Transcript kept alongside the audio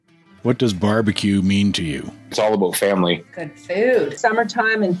What does barbecue mean to you? It's all about family. Good food.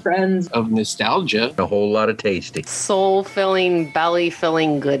 Summertime and friends. Of nostalgia. A whole lot of tasty. Soul-filling,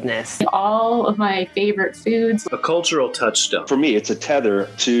 belly-filling goodness. All of my favorite foods. A cultural touchstone. For me, it's a tether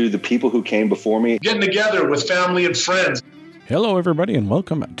to the people who came before me. Getting together with family and friends. Hello, everybody, and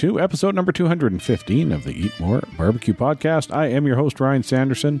welcome to episode number 215 of the Eat More Barbecue Podcast. I am your host, Ryan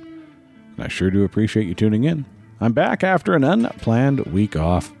Sanderson, and I sure do appreciate you tuning in. I'm back after an unplanned week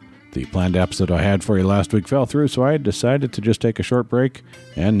off. The planned episode I had for you last week fell through, so I decided to just take a short break,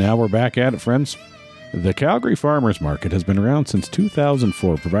 and now we're back at it, friends. The Calgary Farmers Market has been around since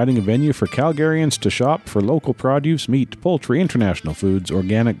 2004, providing a venue for Calgarians to shop for local produce, meat, poultry, international foods,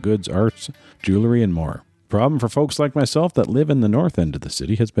 organic goods, arts, jewelry, and more. Problem for folks like myself that live in the north end of the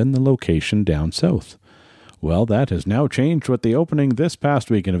city has been the location down south. Well, that has now changed with the opening this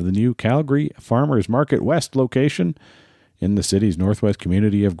past weekend of the new Calgary Farmers Market West location in the city's northwest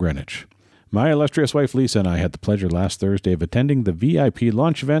community of Greenwich. My illustrious wife Lisa and I had the pleasure last Thursday of attending the VIP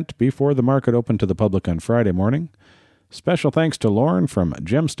launch event before the market opened to the public on Friday morning. Special thanks to Lauren from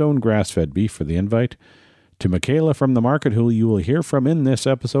Gemstone Grass-Fed Beef for the invite, to Michaela from the market, who you will hear from in this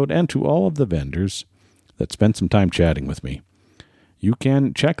episode, and to all of the vendors that spent some time chatting with me. You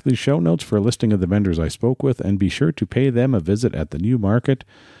can check the show notes for a listing of the vendors I spoke with, and be sure to pay them a visit at the new market.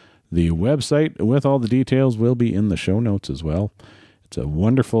 The website with all the details will be in the show notes as well. It's a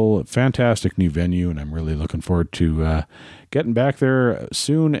wonderful, fantastic new venue, and I'm really looking forward to getting back there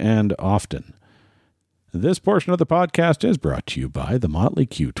soon and often. This portion of the podcast is brought to you by the Motley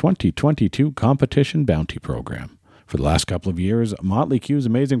Q 2022 Competition Bounty Program. For the last couple of years, Motley Q's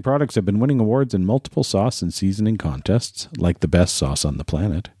amazing products have been winning awards in multiple sauce and seasoning contests, like the best sauce on the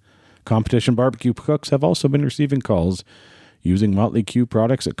planet. Competition barbecue cooks have also been receiving calls using Motley Q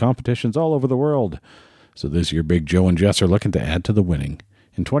products at competitions all over the world. So this year, Big Joe and Jess are looking to add to the winning.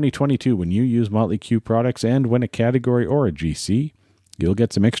 In 2022, when you use Motley Q products and win a category or a GC, you'll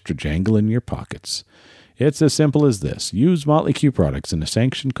get some extra jangle in your pockets. It's as simple as this. Use Motley Q products in a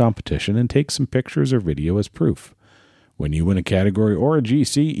sanctioned competition and take some pictures or video as proof. When you win a category or a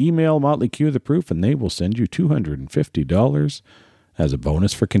GC, email Motley Q the proof and they will send you $250 as a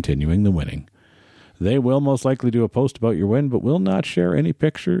bonus for continuing the winning. They will most likely do a post about your win, but will not share any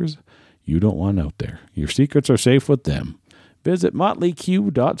pictures you don't want out there. Your secrets are safe with them. Visit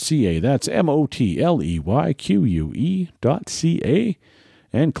motleyq.ca, that's motleyque.ca,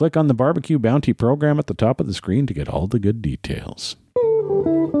 and click on the Barbecue Bounty Program at the top of the screen to get all the good details.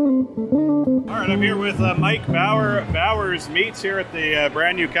 All right, I'm here with Mike Bowers Meats here at the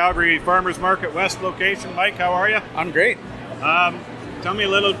brand new Calgary Farmers Market West location. Mike, how are you? I'm great. Tell me a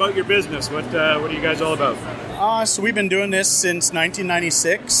little about your business. What are you guys all about? So we've been doing this since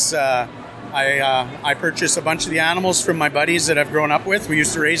 1996. I purchased a bunch of the animals from my buddies that I've grown up with. We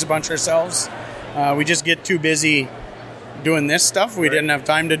used to raise a bunch ourselves. We just get too busy doing this stuff. We didn't have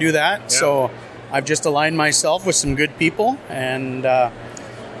time to do that. Yeah. So I've just aligned myself with some good people. And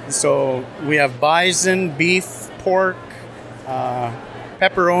so we have bison, beef, pork,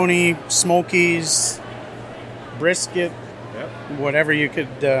 pepperoni, smokies, brisket, whatever you could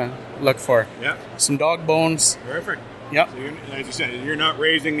look for. Yeah. Some dog bones. Perfect. Yep. So as you said, you're not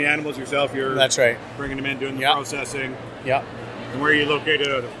raising the animals yourself. That's right. Bringing them in, doing the processing. Yeah. And where are you located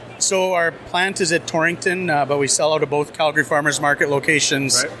out of? So our plant is at Torrington, but we sell out of both Calgary Farmers Market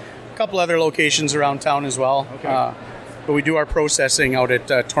locations. Right. A couple other locations around town as well. Okay. But we do our processing out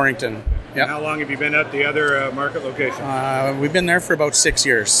at Torrington. Yep. How long have you been at the other market location? We've been there for about 6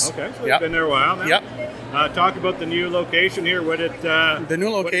 years. Okay, so you've been there a while now. Yep. Talk about the new location here. The new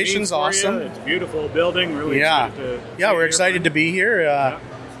location's awesome. It's a beautiful building. Really we're excited to be here.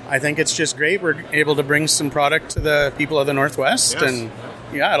 I think it's just great. We're able to bring some product to the people of the Northwest, and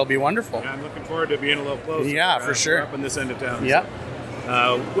it'll be wonderful. Yeah, I'm looking forward to being a little closer. Yeah, for sure. We're up in this end of town. Yeah.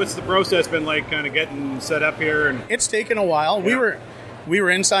 What's the process been like, kind of getting set up here? It's taken a while. Yeah. We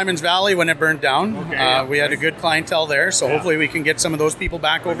were in Simons Valley when it burned down. Okay, we had a good clientele there, so hopefully we can get some of those people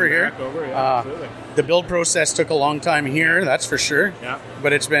back over here. Absolutely. The build process took a long time here, that's for sure. Yeah.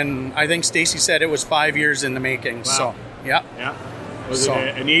 But it's been, I think Stacy said it was 5 years in the making. Wow. So, yeah. Was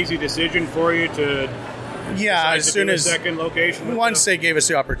it an easy decision for you to as soon as second location? Once they gave us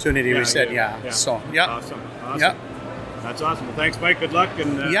the opportunity, we said So, Awesome. Yeah. That's awesome. Well, thanks, Mike. Good luck.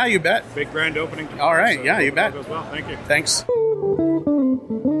 And you bet. Big grand opening. All right. So you bet. Goes well. Thank you. Thanks.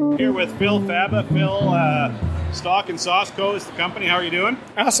 Here with Phil Faba. Phil, Stock and Sauce Co. is the company. How are you doing?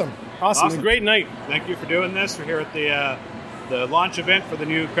 Awesome. A great night. Thank you for doing this. We're here at the launch event for the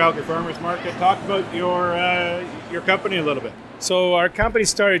new Calgary Farmers Market. Talk about your company a little bit. So our company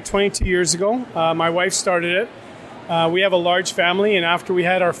started 22 years ago. My wife started it. We have a large family, and after we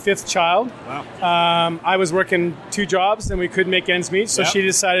had our 5th child, I was working 2 jobs and we couldn't make ends meet, so she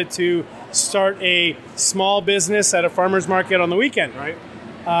decided to start a small business at a farmer's market on the weekend. Right.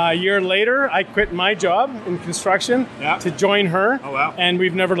 A year later, I quit my job in construction to join her, and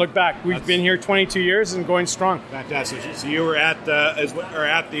we've never looked back. We've been here 22 years and going strong. Fantastic. So you were at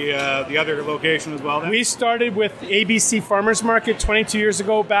the other location as well then? We started with ABC Farmers Market 22 years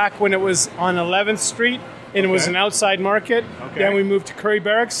ago, back when it was on 11th Street, and it was an outside market. Okay. Then we moved to Curry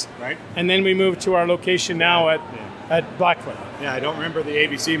Barracks, and then we moved to our location now at Blackfoot. Yeah, I don't remember the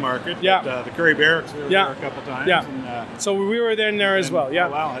ABC market, but the Curry Barracks, we were there a couple times. Yeah. And, so we were there as well, Oh,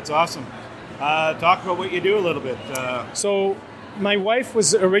 wow, that's awesome. Talk about what you do a little bit. So my wife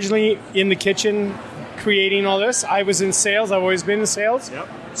was originally in the kitchen creating all this. I was in sales. I've always been in sales. Yep.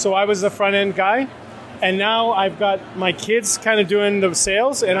 So I was the front-end guy. And now I've got my kids kind of doing the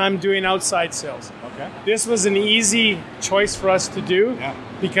sales, and I'm doing outside sales. Okay. This was an easy choice for us to do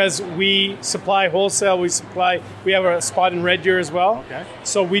because we supply wholesale. We have a spot in Red Deer as well. Okay.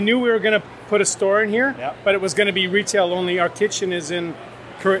 So we knew we were going to put a store in here, but it was going to be retail only. Our kitchen is in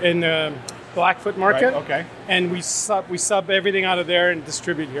Blackfoot Market. Right. Okay. And we sub everything out of there and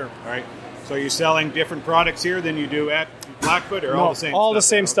distribute here. All right. So you're selling different products here than you do at Blackfoot, or all the same? All the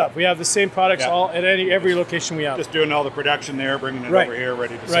same stuff. We have the same products at every location we have. Just doing all the production there, bringing it over here,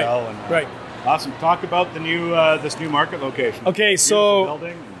 ready to sell. And, Awesome. Talk about the new this new market location. Okay, so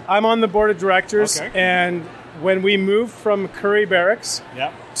I'm on the board of directors, and when we moved from Curry Barracks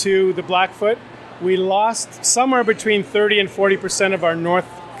to the Blackfoot, we lost somewhere between 30 and 40% of our north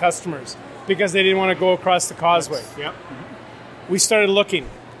customers because they didn't want to go across the causeway. We started looking.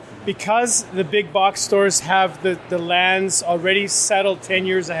 Because the big box stores have the lands already settled 10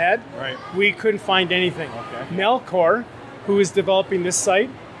 years ahead, we couldn't find anything. Melcor, who is developing this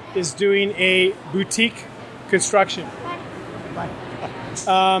site, is doing a boutique construction.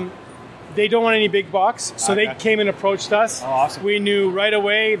 They don't want any big box, so they came and approached us. Oh, awesome. We knew right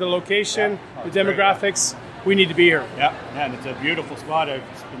away the location, the demographics. We need to be here. Yeah, and it's a beautiful spot. I've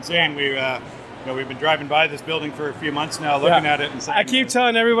been saying we've been driving by this building for a few months now, looking at it and saying... I keep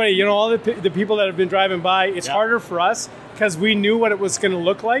telling everybody, all the people that have been driving by, it's harder for us because we knew what it was going to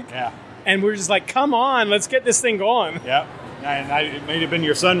look like. Yeah. And we're just like, come on, let's get this thing going. Yeah. And it may have been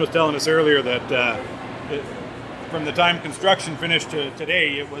your son was telling us earlier that from the time construction finished to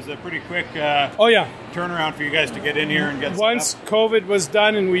today, it was a pretty quick turnaround for you guys to get in here and get Once COVID was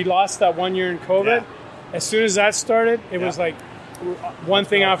done and we lost that 1 year in COVID, as soon as that started, it was like one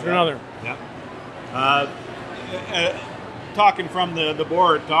thing after another. Yeah. Talking from the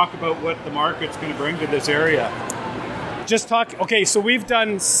board, talk about what the market's going to bring to this area. Okay, so we've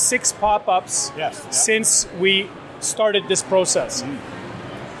done 6 pop-ups since we started this process.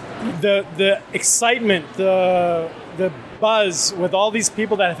 The excitement, the buzz with all these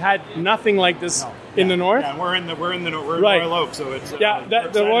people that have had nothing like this in the north. Yeah, we're in Royal Oak, so it's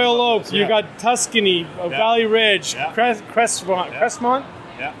the Royal Oak. You got Tuscany, Valley Ridge, Crestmont.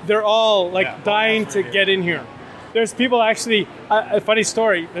 Yeah. They're all dying to get in here. There's people actually, a funny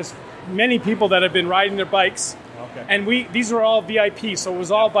story, there's many people that have been riding their bikes, and these were all VIP, so it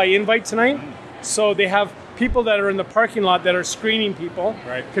was all by invite tonight. So they have people that are in the parking lot that are screening people,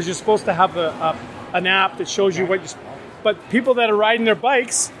 because you're supposed to have an app that shows you what but people that are riding their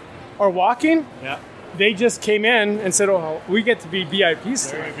bikes or walking, they just came in and said, oh, we get to be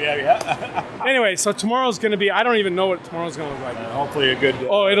VIPs. Anyway, so tomorrow's going to be, I don't even know what tomorrow's going to look like. Hopefully a good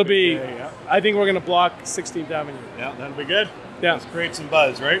it'll be, I think we're going to block 16th Avenue. Yeah, that'll be good. Yeah. Let's create some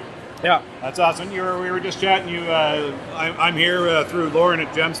buzz, right? Yeah. That's awesome. We were just chatting. I'm here through Lauren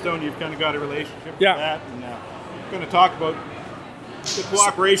at Gemstone. You've kind of got a relationship with that. And we're going to talk about the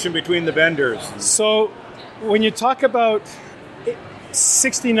cooperation between the vendors. So when you talk about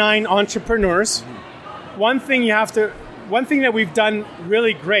 69 entrepreneurs, one thing that we've done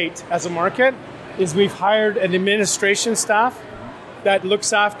really great as a market is we've hired an administration staff that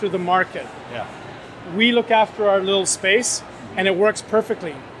looks after the market. Yeah. We look after our little space, and it works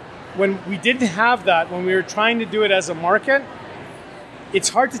perfectly. When we didn't have that, when we were trying to do it as a market, it's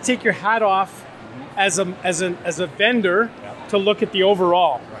hard to take your hat off as a vendor to look at the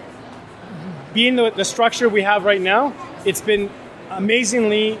overall. Right. Being the structure we have right now, it's been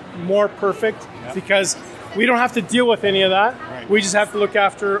amazingly more perfect because we don't have to deal with any of that. Right. We just have to look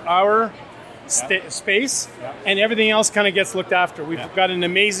after our space, and everything else kind of gets looked after. We've got an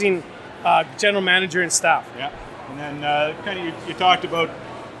amazing general manager and staff. Yeah, and then you talked about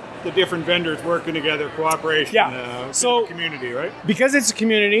the different vendors working together, cooperation. So community, right? Because it's a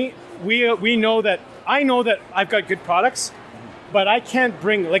community, we know that I know that I've got good products, but I can't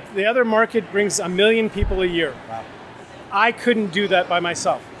bring, like the other market brings 1 million people a year. Wow. I couldn't do that by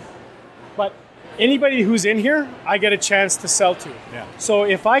myself. But anybody who's in here, I get a chance to sell to. Yeah. So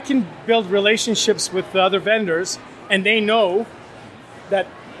if I can build relationships with the other vendors and they know that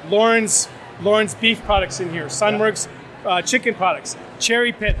Lauren's beef products in here, Sunworks chicken products,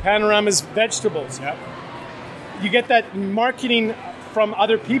 Cherry Pit, Panorama's vegetables. Yep. You get that marketing from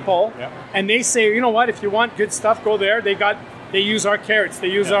other people, Yep. and they say, you know what, if you want good stuff, go there. They use our carrots, they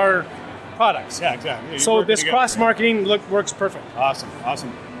use our products. Yeah, exactly. So this cross-marketing works perfect. Awesome.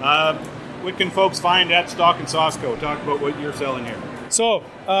 What can folks find at Stock and Sausco? Talk about what you're selling here. So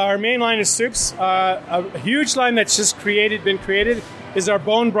our main line is soups. A huge line that's just been created is our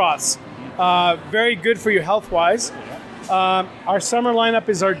bone broths. Very good for you health-wise. Our summer lineup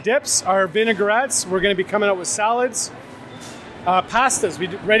is our dips, our vinaigrettes. We're going to be coming out with salads, pastas. We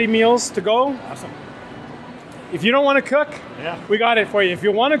do ready meals to go. Awesome. If you don't want to cook, we got it for you. If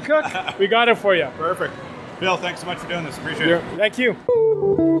you want to cook, we got it for you. Perfect. Bill, thanks so much for doing this. Appreciate it. Thank you.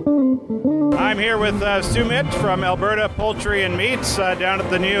 I'm here with Sumit from Alberta Poultry and Meats down at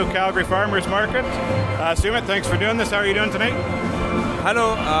the new Calgary Farmers Market. Sumit, thanks for doing this. How are you doing tonight?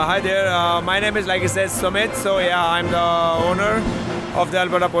 Hello, hi there. My name is, like I said, Sumit. So I'm the owner of the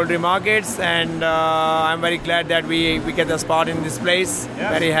Alberta Poultry Markets, and I'm very glad that we get the spot in this place.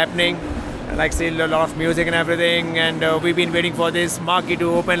 Yes. Very happening. Like say a lot of music and everything, and we've been waiting for this market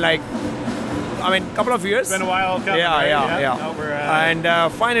to open a couple of years. It's been a while coming. Yeah. No,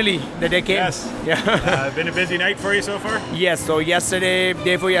 and finally, the day came. Yes. Yeah. Been a busy night for you so far? Yes. So day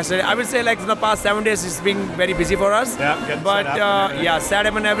before yesterday, I would say for the past 7 days, it's been very busy for us. Yeah. But set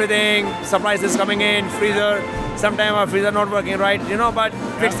up and everything. Surprises coming in, freezer. Sometimes our freezer not working right, but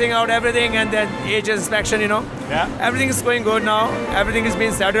fixing out everything, and then age inspection, Yeah. Everything is going good now. Everything is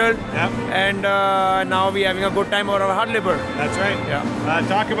being settled. Yeah. And now we're having a good time over our hard labor. That's right. Yeah.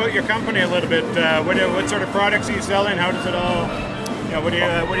 Talk about your company a little bit. What sort of products are you selling? How does it all? What do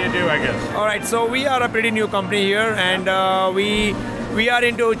you do? I guess. All right. So we are a pretty new company here, and we are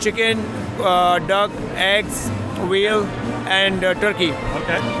into chicken, duck, eggs, veal, and turkey.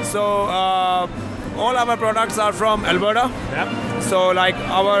 Okay. So. All our products are from Alberta. Yep. So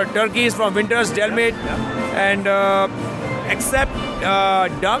our turkey is from Winters, Delmate, and except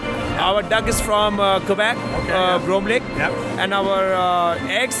duck, our duck is from Quebec, Brome Lake, and our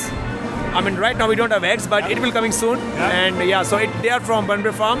eggs. Right now we don't have eggs, but it will coming soon. And so they are from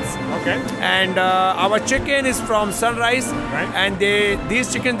Bunbury Farms. Okay. And our chicken is from Sunrise, and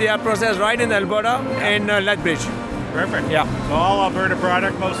these chicken they are processed right in Alberta in Lethbridge. Perfect. Yeah. So all Alberta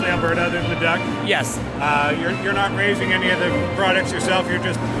product, mostly Alberta, other than the duck. Yes. You're not raising any of the products yourself. You're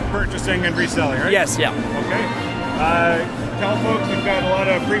just purchasing and reselling, right? Yes. Yeah. Okay. Tell folks we've got a lot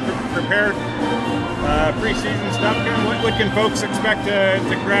of prepared pre-season stuff. What can folks expect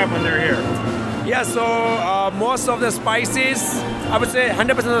to grab when they're here? Yeah. So most of the spices, I would say 100%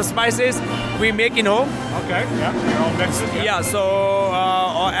 of the spices we make in home. Okay. Yeah. They're all mixes. Yeah. So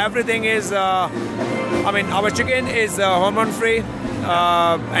everything is. Our chicken is hormone-free,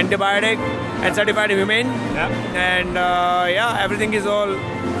 antibiotic, and certified humane. And everything is all,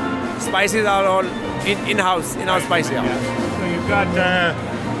 spices are all in-house, in-house spices. Yeah. So you've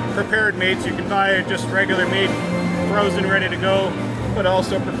got prepared meats. You can buy just regular meat, frozen, ready to go, but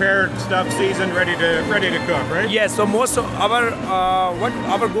also prepared stuff, seasoned, ready to cook, right? Yes. So most of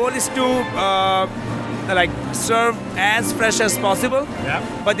our goal is to serve as fresh as possible. Yeah.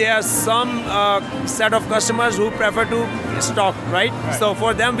 But there are some set of customers who prefer to stock, right? So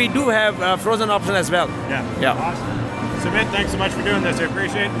for them, we do have frozen option as well. Yeah. Awesome. Sumit, thanks so much for doing this. I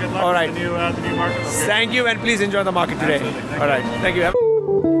appreciate it. Good luck All right. with the new market location. Thank you, and please enjoy the market today. Absolutely. All right. Thank you.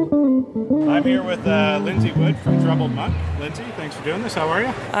 I'm here with Lindsay Wood from Troubled Monk. Lindsay, thanks for doing this. How are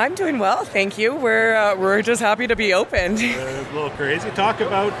you? I'm doing well, thank you. We're just happy to be opened. A little crazy. Talk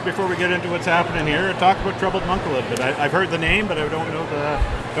about, before we get into what's happening here, talk about Troubled Monk a little bit. I've heard the name, but I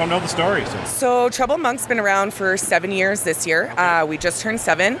don't know the story. So Troubled Monk's been around for 7 years this year. We just turned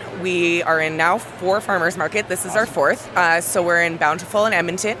 7. We are in now 4 farmers market. This is our 4th. So we're in Bountiful in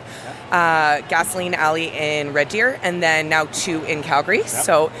Edmonton, Gasoline Alley in Red Deer, and then now 2 in Calgary. Yep.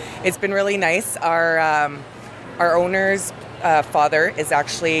 So it's been really nice. Our owner's father is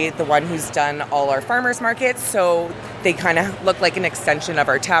actually the one who's done all our farmers markets, so they kind of look like an extension of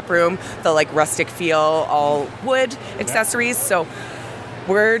our tap room. The rustic feel, all wood accessories. So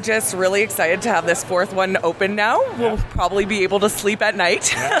we're just really excited to have this 4th one open now. We'll probably be able to sleep at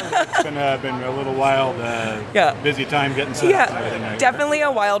night. It's been a little wild, busy time getting set up and everything. Definitely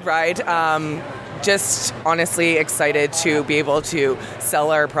a wild ride. Just honestly excited to be able to sell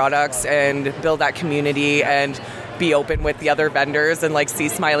our products and build that community and be open with the other vendors and see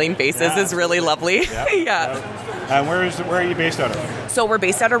smiling faces is really lovely. And where are you based out of? So we're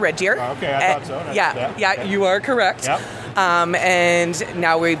based out of Red Deer. Okay, I thought so. Yeah, you are correct. Yep. And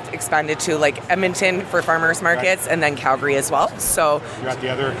now we've expanded to like Edmonton for farmers markets, and then Calgary as well. So you're at the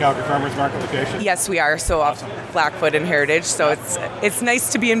other Calgary farmers market location? Yes, we are. So awesome. Off Blackfoot and Heritage. So it's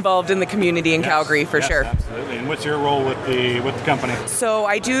nice to be involved in the community in Calgary for sure. Absolutely. And what's your role with the company? So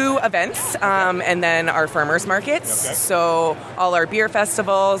I do events, and then our farmers markets. Okay. So all our beer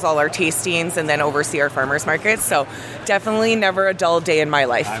festivals, all our tastings, and then oversee our farmers markets. So definitely never a dull day in my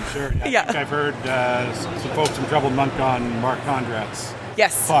life. I'm sure. I think I've heard some folks from Troubled Monk on Mark Condrat's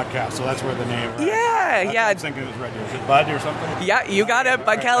podcast, so that's where the name. I was thinking it was Red Deer. Is it Bud or something? Yeah, you got it,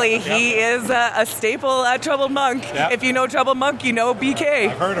 Bud Kelly. Yep. He is a staple at Troubled Monk. Yep. If you know Troubled Monk, you know BK.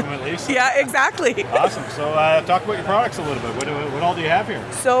 I've heard of him at least. Yeah, exactly. Awesome. So talk about your products a little bit. What all do you have here?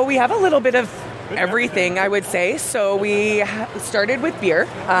 So we have a little bit of everything, I would say. So we started with beer.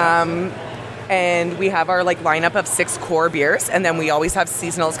 And we have our lineup of 6 core beers, and then we always have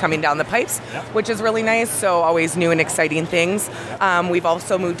seasonals coming down the pipes, which is really nice. So always new and exciting things. We've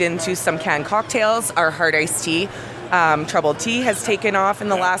also moved into some canned cocktails. Our hard iced tea, Troubled Tea, has taken off in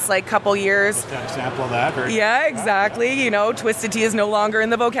the last couple years. Just have a sample of that. Yeah, exactly. Twisted tea is no longer in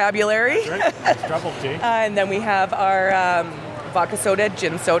the vocabulary. That's right. It's Troubled Tea. And then we have our vodka soda,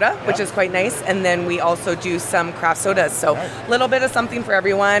 gin soda, which is quite nice. And then we also do some craft sodas. So a little bit of something for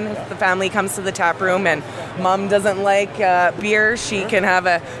everyone. If the family comes to the tap room and mom doesn't like beer, she can have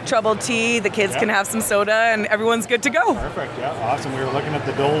a Troubled Tea, the kids can have some soda, and everyone's good to go. Perfect. Yeah, awesome. We were looking at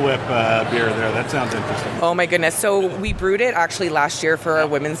the Dole Whip beer there. That sounds interesting. Oh my goodness. So we brewed it actually last year for our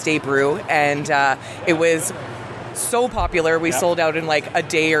Women's Day brew, and it was so popular. We sold out in a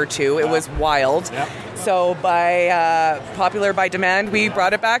day or two. It was wild. So popular by demand, we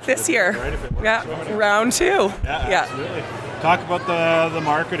brought it back this year. Round 2. Yeah, absolutely. Talk about the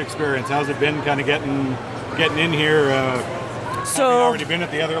market experience. How's it been kind of getting in here? Have you already been at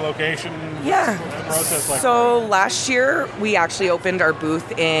the other location? Yeah. What's the process like? So last year we actually opened our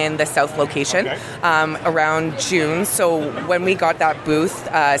booth in the south location around June. So when we got that booth,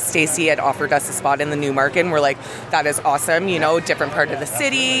 Stacy had offered us a spot in the new market, and we're like, that is awesome. Different part of the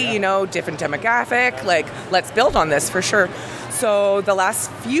city, different demographic. Let's build on this for sure. So the last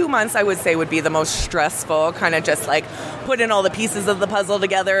few months, I would say, would be the most stressful, kind of just putting all the pieces of the puzzle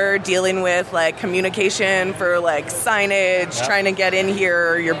together, dealing with communication for signage, trying to get in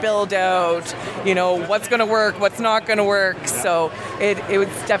here, your build out, what's going to work, what's not going to work. So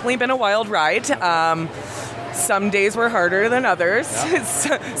it's definitely been a wild ride. Some days were harder than others.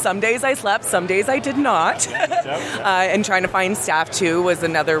 Some days I slept, some days I did not. And trying to find staff too was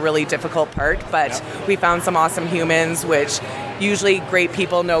another really difficult part. But we found some awesome humans, which usually great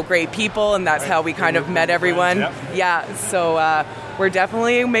people know great people, and that's how we kind of met everyone. So we're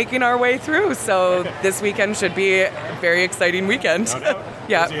definitely making our way through. So this weekend should be a very exciting weekend.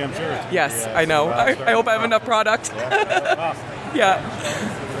 Busy, I'm sure. Yes, I know. I hope I have enough product.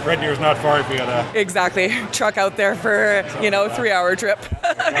 Red Deer's not far for you to... Exactly. Truck out there for, 3-hour trip.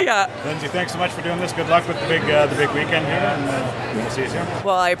 Lindsay, thanks so much for doing this. Good luck with the big weekend here, and we'll see you soon.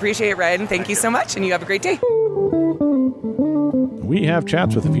 Well, I appreciate it, Ryan. Thank you so much, and you have a great day. We have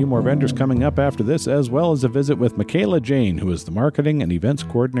chats with a few more vendors coming up after this, as well as a visit with Michaela Jane, who is the marketing and events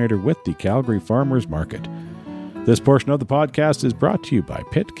coordinator with the Calgary Farmers Market. This portion of the podcast is brought to you by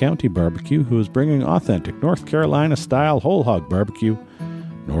Pitt County Barbecue, who is bringing authentic North Carolina-style whole hog barbecue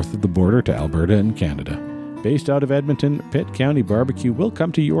north of the border to Alberta and Canada. Based out of Edmonton, Pitt County Barbecue will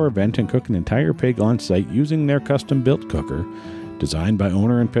come to your event and cook an entire pig on site using their custom-built cooker, designed by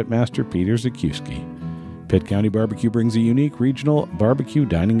owner and pitmaster Peter Zakuski. Pitt County Barbecue brings a unique regional barbecue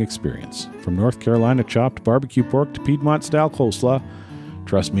dining experience. From North Carolina chopped barbecue pork to Piedmont-style coleslaw,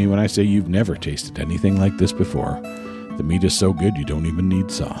 trust me when I say you've never tasted anything like this before. The meat is so good you don't even need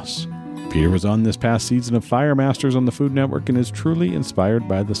sauce. Peter was on this past season of Fire Masters on the Food Network and is truly inspired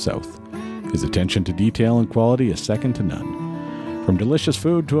by the South. His attention to detail and quality is second to none. From delicious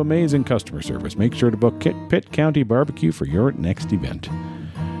food to amazing customer service, make sure to book Pitt County Barbecue for your next event.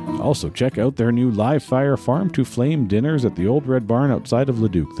 Also, check out their new live fire Farm to Flame dinners at the Old Red Barn outside of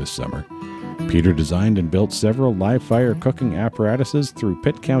Leduc this summer. Peter designed and built several live fire cooking apparatuses through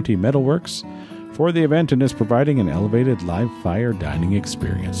Pitt County Metalworks for the event and is providing an elevated live fire dining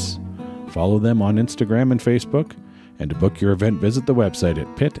experience. Follow them on Instagram and Facebook, and to book your event, visit the website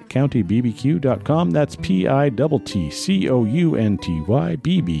at pittcountybbq.com. That's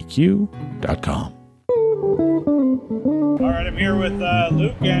PITTCOUNTYBBQ.com. All right, I'm here with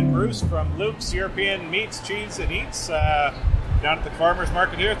Luke and Bruce from Luke's European Meats, Cheese, and Eats down at the Farmers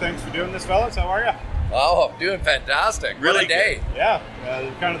Market here. Thanks for doing this, fellas. How are you? Oh, doing fantastic. Really, what a day. Yeah,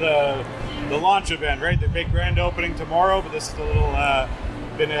 kind of the launch event, right? The big grand opening tomorrow, but this is a little,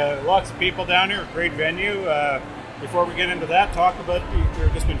 been lots of people down here, great venue. Before we get into that, talk about,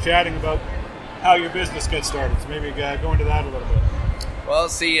 we've just been chatting about how your business gets started, so maybe go into that a little bit. Well,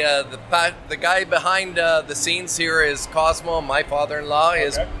 see, the guy behind the scenes here is Cosmo, my father-in-law,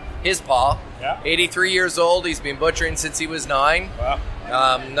 is his pa. Yeah. 83 years old, he's been butchering since he was 9. Wow.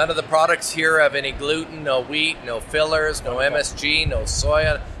 None of the products here have any gluten, no wheat, no fillers, no MSG, no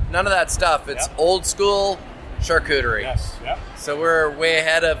soya, none of that stuff. It's old school charcuterie. Yes. Yep. So we're way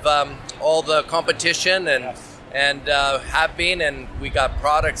ahead of all the competition and have been, and we got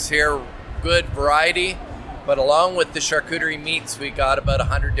products here, good variety. But along with the charcuterie meats, we got about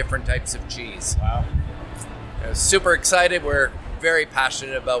 100 different types of cheese. Wow. Super excited. We're very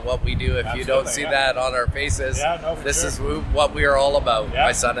passionate about what we do. If you don't see that on our faces, this is what we are all about,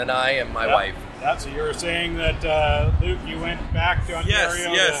 my son and I and my wife. So you were saying that, Luke, you went back to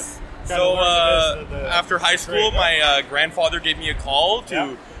Ontario. Yes. So after high school, my grandfather gave me a call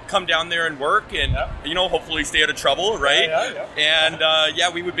to come down there and work and, hopefully stay out of trouble, right?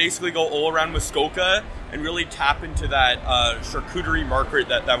 And, we would basically go all around Muskoka and really tap into that charcuterie market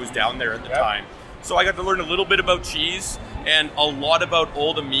that was down there at the time. So I got to learn a little bit about cheese and a lot about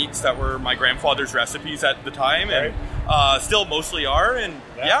all the meats that were my grandfather's recipes at the time and still mostly are. And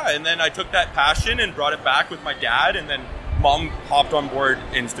and then I took that passion and brought it back with my dad, and then Mom hopped on board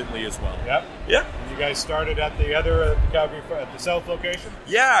instantly as well. Yeah. And you guys started at the other, the Calgary, at the south location?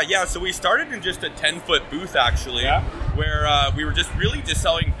 Yeah. So we started in just a 10-foot booth, actually, where we were just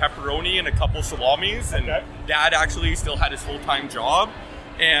selling pepperoni and a couple salamis, and Dad actually still had his full-time job.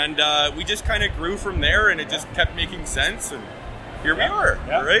 And we just kind of grew from there, and it just kept making sense, and here we are,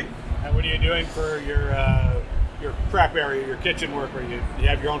 right? And what are you doing for your prep area, your kitchen work? Where you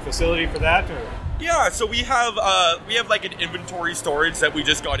have your own facility for that, or? Yeah, so we have like an inventory storage that we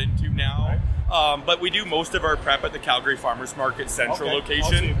just got into now, but we do most of our prep at the Calgary Farmers Market Central location.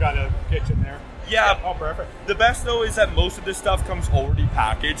 Also, you've got a kitchen there. Yeah. Oh, perfect. The best though is that most of this stuff comes already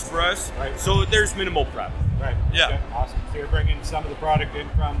packaged for us, so there's minimal prep. Right. Yeah. Okay. Awesome. So you're bringing some of the product in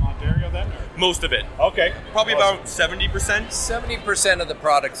from Ontario then? Or? Most of it. Okay. Probably about 70%. 70% of the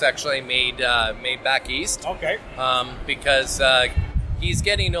product's actually made back east. Okay. Because he's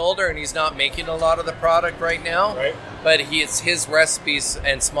getting older and he's not making a lot of the product right now. Right. But it's his recipes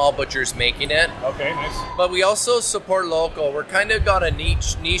and small butchers making it. Okay, nice. But we also support local. We're kind of got a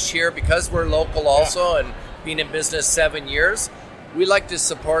niche here because we're local also, and being in business 7 years. We like to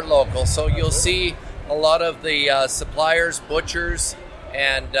support local. So you'll see a lot of the suppliers, butchers,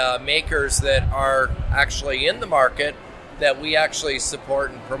 and makers that are actually in the market that we actually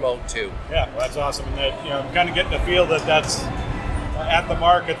support and promote too. Yeah, well, that's awesome. And that, I'm kind of getting the feel that's at the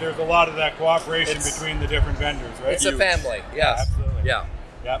market. There's a lot of that cooperation between the different vendors, right? It's a family. Yes. Absolutely. Yeah.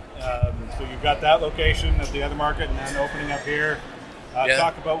 Yep. So you've got that location at the other market, and then opening up here.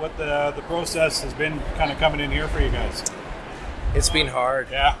 Talk about what the process has been kind of coming in here for you guys. It's been hard.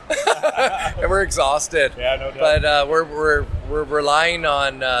 Yeah. And we're exhausted. Yeah, no doubt. But we're relying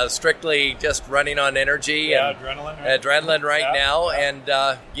on strictly just running on energy and adrenaline right now.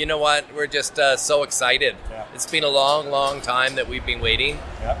 And you know what? We're just so excited. Yeah. It's been a long time that we've been waiting.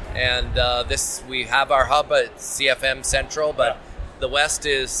 Yeah. And we have our hub at CFM Central, but the West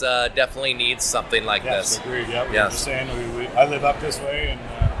is definitely needs something like this. Yes, agreed. Yeah, we were yes. just saying I live up this way, and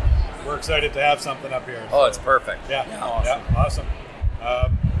we're excited to have something up here. Oh, it's perfect. Yeah, awesome. Yeah, awesome.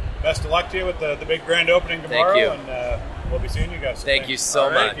 Best of luck to you with the big grand opening tomorrow. Thank you. And we'll be seeing you guys. So Thank you so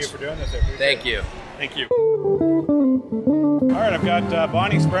much. Thank you for doing this. I appreciate Thank it. you. Thank you. All right, I've got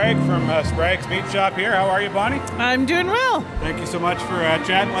Bonnie Sprague from Sprague's Meat Shop here. How are you, Bonnie? I'm doing well. Thank you so much for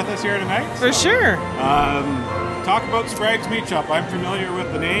chatting with us here tonight. For sure. Talk about Sprague's Meat Shop. I'm familiar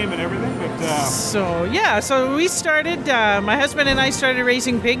with the name and everything, but... So we started, my husband and I started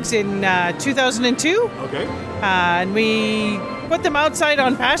raising pigs in 2002. Okay. And we put them outside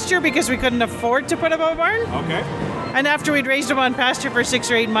on pasture because we couldn't afford to put up a barn. Okay. And after we'd raised them on pasture for 6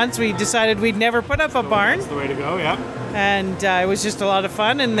 or 8 months, we decided we'd never put up a barn. That's the way to go, yeah. And it was just a lot of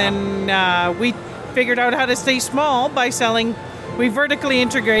fun. And then we figured out how to stay small by selling... We vertically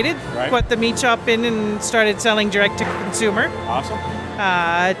integrated, put the meat shop in, and started selling direct to consumer. Awesome.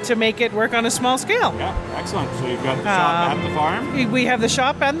 To make it work on a small scale. Yeah, excellent. So you've got the shop and the farm? We have the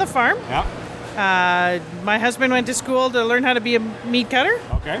shop and the farm. Yeah. My husband went to school to learn how to be a meat cutter.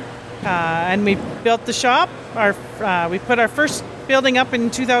 Okay. And we built the shop. We put our first building up in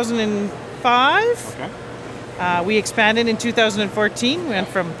 2005. Okay. We expanded in 2014. We went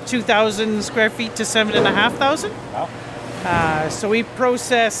from 2,000 square feet to 7,500. Wow. So we have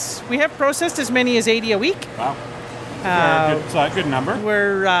processed as many as 80 a week. Wow. Good number.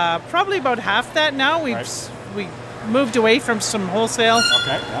 We're probably about half that now. We moved away from some wholesale.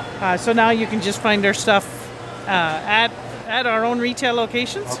 Okay. Yeah. So now you can just find our stuff at our own retail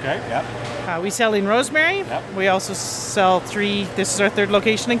locations. Okay. Yeah. We sell in Rosemary. Yep. We also sell 3. This is our 3rd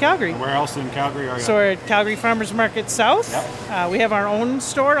location in Calgary. Where else in Calgary are you? So we're at Calgary Farmers Market South. Yep. We have our own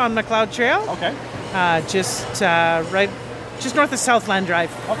store on McLeod Trail. Okay. Just north of Southland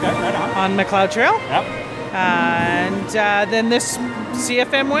Drive. Okay, right on McLeod Trail. Yep. And then this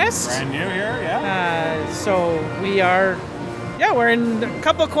CFM West. Brand new here, yeah. So we are, we're in a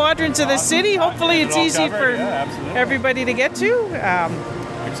couple quadrants of the city. Hopefully it's easy for everybody to get to.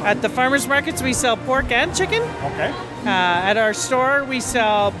 At the farmers markets, we sell pork and chicken. Okay. At our store, we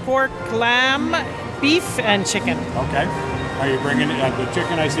sell pork, lamb, beef, and chicken. Okay. Are you bringing the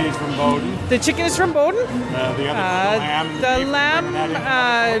chicken? I see is from Bowden. The chicken is from Bowden. The lamb. The lamb.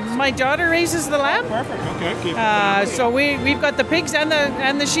 My daughter raises the lamb. Perfect. Okay. So we've got the pigs and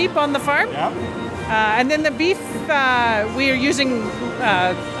the sheep on the farm. Yep. And then the beef, we are using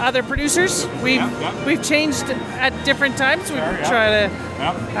other producers. We've changed at different times. We try to.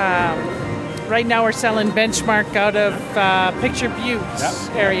 Right now we're selling Benchmark out of Picture Butte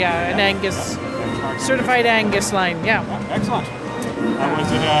area, an Angus. Certified Angus line, yeah. Excellent.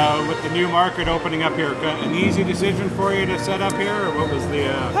 Was it with the new market opening up here an easy decision for you to set up here, or what was the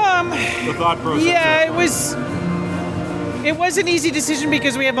thought process? Yeah, it was an easy decision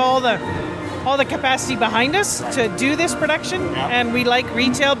because we have all the capacity behind us to do this production, and we like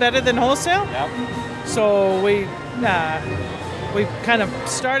retail better than wholesale. So we kind of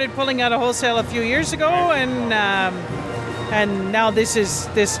started pulling out of wholesale a few years ago, and now this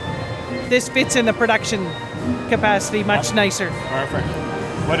fits in the production capacity much nicer. Perfect.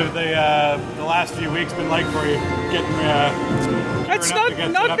 What have the last few weeks been like for you? It's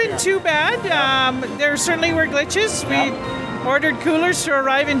not been too bad. There certainly were glitches. We ordered coolers to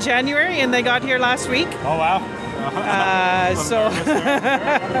arrive in January, and they got here last week. Oh wow! So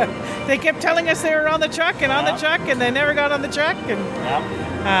they kept telling us they were on the truck and on the truck, and they never got on the truck. And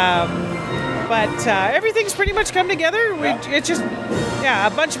but everything's pretty much come together. It's just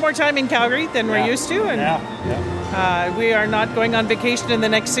a bunch more time in Calgary than we're used to, and we are not going on vacation in the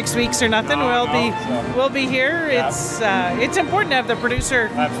next 6 weeks or nothing. We'll be here. It's important to have the producer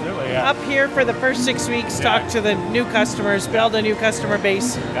up here for the first 6 weeks, talk to the new customers, build a new customer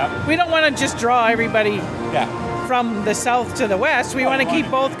base. We don't want to just draw everybody from the south to the west. We want to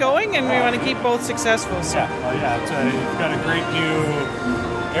keep both going, and we want to keep both successful. So. You've got a great new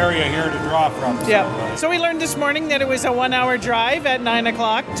area here to draw from. So we learned this morning that it was a 1-hour drive at 9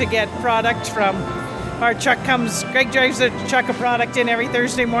 o'clock to get product from our truck. Greg drives a truck of product in every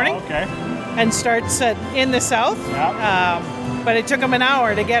Thursday morning. Okay. And starts in the south. But it took him an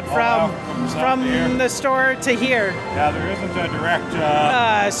hour to get from the store to here. Yeah, there isn't a direct.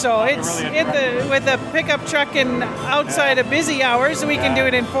 So it's with a pickup truck and outside of busy hours, we can do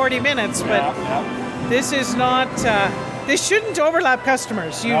it in 40 minutes. But this is not. This shouldn't overlap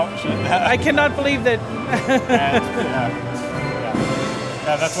customers. Shouldn't. I cannot believe that.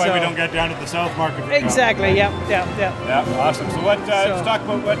 That's why we don't get down to the south market. Exactly. Yeah. Awesome. So let's talk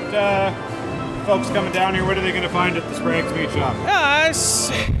about what folks coming down here. What are they going to find at the Sprague's Meat Shop?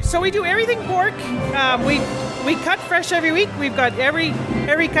 So we do everything pork. We cut fresh every week. We've got every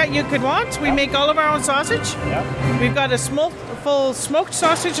cut you could want. We make all of our own sausage. We've got a full smoked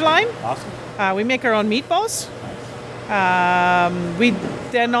sausage line. Awesome. We make our own meatballs. We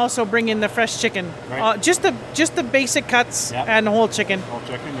then also bring in the fresh chicken, just the basic cuts and whole chicken.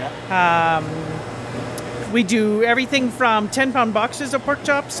 We do everything from 10-pound boxes of pork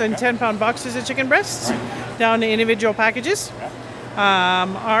chops and 10-pound boxes of chicken breasts down to individual packages.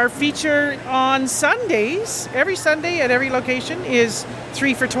 Our feature on Sundays, every Sunday at every location, is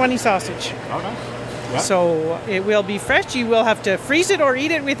 3 for $20 sausage. Oh, nice. So it will be fresh. You will have to freeze it or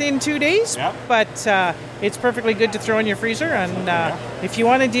eat it within 2 days, but it's perfectly good to throw in your freezer. And if you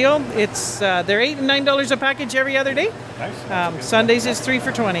want a deal, it's they're $8 and $9 a package every other day. Nice. Sundays is 3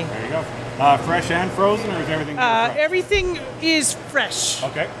 for $20. There you go. Fresh and frozen, or is everything? Everything is fresh.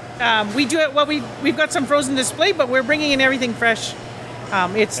 Okay. We do it. Well, we've got some frozen display, but we're bringing in everything fresh.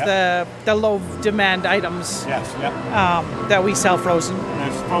 It's the low demand items that we sell frozen.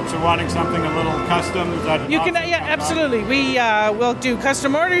 And if folks are wanting something a little custom, is that you can absolutely. We will do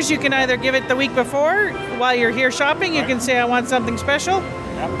custom orders. You can either give it the week before while you're here shopping. You can say I want something special.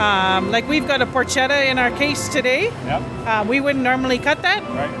 Like we've got a porchetta in our case today. We wouldn't normally cut that.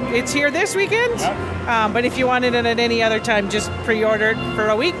 It's here this weekend. But if you wanted it at any other time, just pre-order it for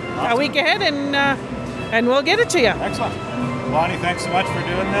a week ahead, and we'll get it to you. Excellent. Lonnie, thanks so much for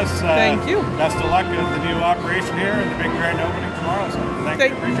doing this. Thank you. Best of luck with the new operation here and the big grand opening tomorrow. So thank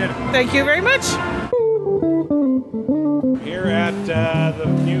you. Appreciate it. Thank you very much. Here at the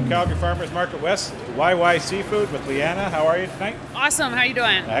new Calgary Farmers Market West, YY Seafood with Leanna. How are you tonight? Awesome. How you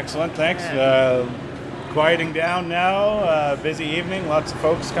doing? Excellent. Thanks. Quieting down now. Busy evening. Lots of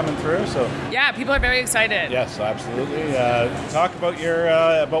folks coming through. So Yeah, people are very excited. yes, absolutely. Talk about your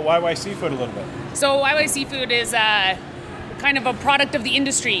about YY Seafood a little bit. So YY Seafood is kind of a product of the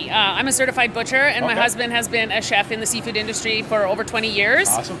industry. I'm a certified butcher, and my husband has been a chef in the seafood industry for over 20 years.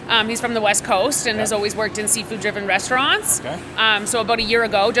 Awesome. He's from the West Coast and has always worked in seafood-driven restaurants. Okay. So about a year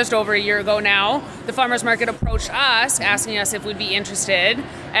ago, just over a year ago now, the farmers market approached us, asking us if we'd be interested,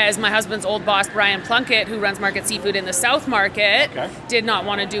 as my husband's old boss, Brian Plunkett, who runs Market Seafood in the South Market, did not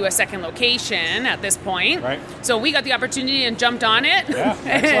want to do a second location at this point. Right. So we got the opportunity and jumped on it,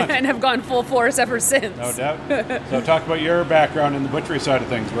 excellent. and have gone full force ever since. No doubt. So talk about your background in the butchery side of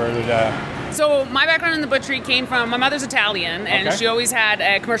things. Where did So my background in the butchery came from, my mother's Italian, and she always had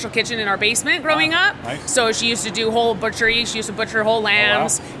a commercial kitchen in our basement growing up. Nice. So she used to do whole butchery. She used to butcher whole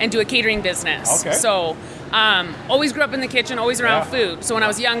lambs and do a catering business. Okay. So always grew up in the kitchen, always around food. So when I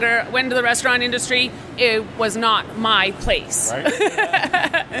was younger, went into the restaurant industry, it was not my place.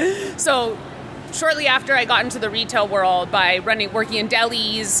 Right. So shortly after, I got into the retail world by working in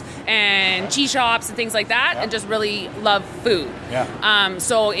delis and cheese shops and things like that, and just really love food. Yeah.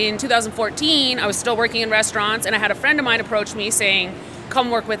 So in 2014, I was still working in restaurants, and I had a friend of mine approach me saying, come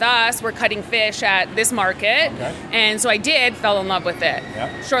work with us, we're cutting fish at this market. Okay. And so I did, fell in love with it.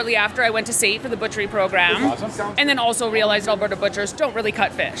 Yeah. Shortly after, I went to SAIT for the butchery program. Awesome. And then also realized Alberta butchers don't really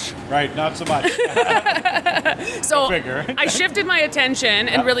cut fish. Right, not so much. So figure. I shifted my attention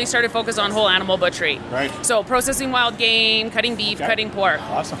and really started focus on whole animal butchery. Right. So processing wild game, cutting beef, cutting pork.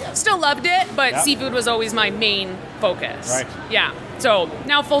 Awesome. Still loved it, but seafood was always my main focus. Right. Yeah. So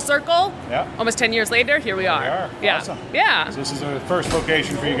now full circle. Yeah. Almost 10 years later, here we are. Yeah. Awesome. Yeah. So this is the first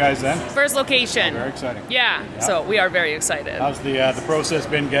location for you guys then? First location. Very exciting. Yeah. So we are very excited. How's the process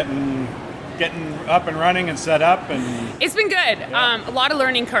been getting up and running and set up? And It's been good. A lot of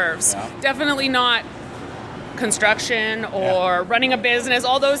learning curves. Definitely not construction or running a business.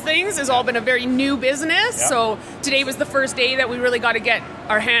 All those things has all been a very new business. Yeah. So today was the first day that we really got to get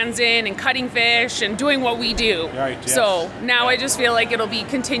our hands in and cutting fish and doing what we do. Right, yes. So now I just feel like it'll be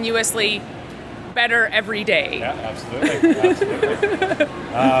continuously better every day. Yeah, absolutely.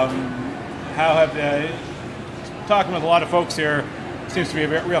 How have talking with a lot of folks here, seems to be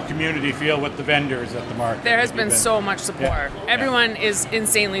a real community feel with the vendors at the market. There has been so much support. Everyone is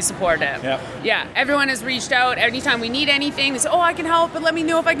insanely supportive. Yeah, everyone has reached out anytime we need anything. They say, I can help, but let me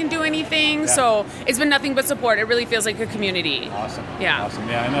know if I can do anything. So it's been nothing but support. It really feels like a community. Awesome. Yeah. Awesome.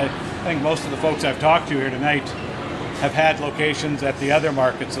 Yeah, and I think most of the folks I've talked to here tonight have had locations at the other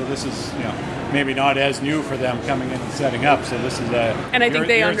markets, so this is, maybe not as new for them coming in and setting up. So this is and I think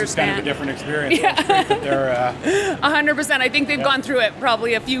they yours understand. is kind of a different experience. So it's great that they're 100%. I think they've gone through it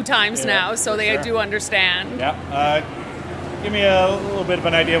probably a few times now, so they do understand. Yeah. Give me a little bit of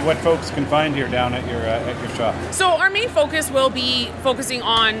an idea of what folks can find here down at your shop. So our main focus will be focusing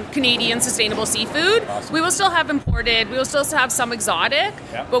on Canadian sustainable seafood. Awesome. We will still have imported, we will still have some exotic,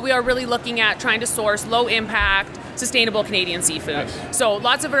 but we are really looking at trying to source low impact, sustainable Canadian seafood. Nice. So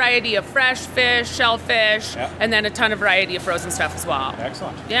lots of variety of fresh fish, shellfish, and then a ton of variety of frozen stuff as well.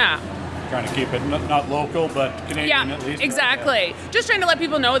 Excellent. Yeah. Trying to keep it not local, but Canadian at least. Exactly. Just trying to let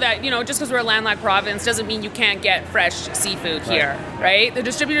people know that, just because we're a landlocked province doesn't mean you can't get fresh seafood here, right? The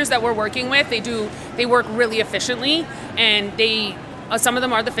distributors that we're working with, they work really efficiently, and some of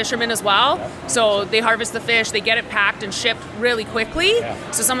them are the fishermen as well. So they harvest the fish, they get it packed and shipped really quickly.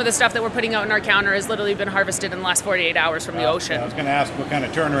 So some of the stuff that we're putting out in our counter has literally been harvested in the last 48 hours from the ocean. I was going to ask what kind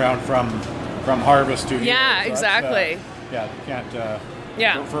of turnaround from harvest to here. Yeah, so exactly. You can't.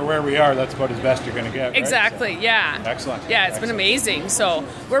 For where we are, that's about as best you're going to get. Exactly. Right? Yeah. Excellent. Yeah, it's been amazing. So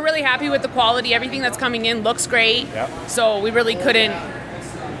we're really happy with the quality. Everything that's coming in looks great. So we really couldn't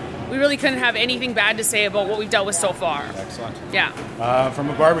have anything bad to say about what we've dealt with so far. Excellent. Yeah. From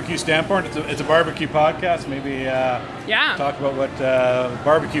a barbecue standpoint, it's a barbecue podcast. Maybe talk about what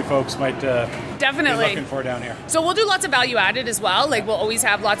barbecue folks might definitely be looking for down here. So we'll do lots of value added as well. Like we'll always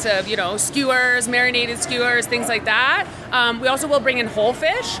have lots of skewers, marinated skewers, things like that. We also will bring in whole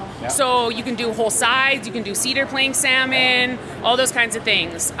fish. So you can do whole sides, you can do cedar plank salmon, all those kinds of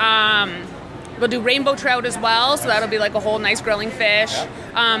things. We'll do rainbow trout as well, so that'll be like a whole nice grilling fish.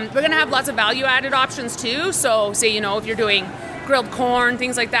 We're going to have lots of value-added options too. So say, if you're doing grilled corn,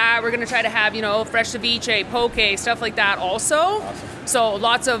 things like that, we're going to try to have, fresh ceviche, poke, stuff like that also. So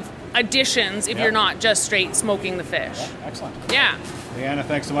lots of additions if you're not just straight smoking the fish. Excellent. Yeah. Leanna,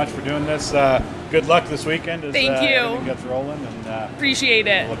 thanks so much for doing this. Good luck this weekend as Thank you. everything gets rolling. And appreciate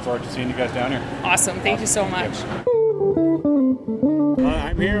it. Look forward to seeing you guys down here. Awesome. Thank you so much.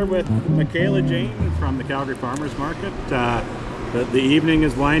 I'm here with Michaela Jane from the Calgary Farmers Market. The evening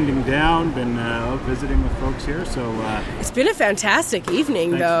is winding down. Been out visiting with folks here, so it's been a fantastic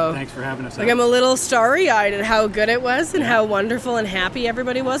evening, though. Thanks for having us. Like, I'm a little starry-eyed at how good it was and how wonderful and happy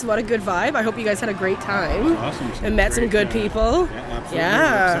everybody was. What a good vibe! I hope you guys had a great time. Awesome. And met some good people. Yeah, absolutely.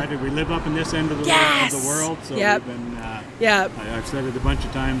 Yeah. We're excited. We live up in this end of the world, so we've been. I've said it a bunch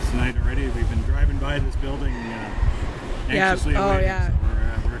of times tonight already. We've been driving by this building anxiously awaiting. Yeah.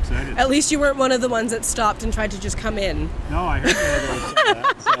 So we're excited. At least you weren't one of the ones that stopped and tried to just come in. No, I heard the other ones say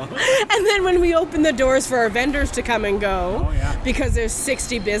that. So. And then when we opened the doors for our vendors to come and go, because there's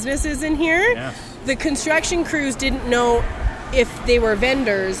 60 businesses in here, the construction crews didn't know if they were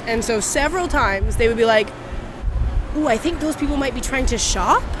vendors, and so several times they would be like, "Ooh, I think those people might be trying to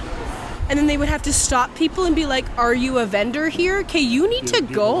shop." And then they would have to stop people and be like, "Are you a vendor here? Okay, you need to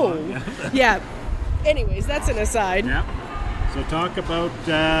go." Yeah. Anyways, that's an aside. Yeah. So talk about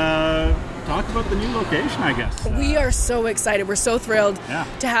the new location, I guess. We are so excited. We're so thrilled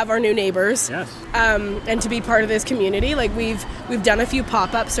to have our new neighbors. Yes. And to be part of this community. Like, we've done a few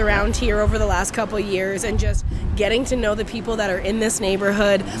pop-ups around here over the last couple of years, and just getting to know the people that are in this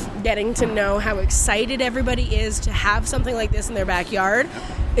neighborhood, getting to know how excited everybody is to have something like this in their backyard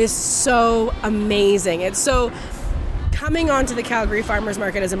is so amazing. It's so, coming onto the Calgary Farmers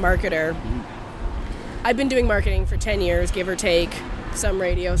Market as a marketer, I've been doing marketing for 10 years, give or take, some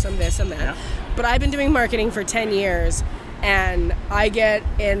radio, some this, some that. Yeah. But I've been doing marketing for 10 years, and I get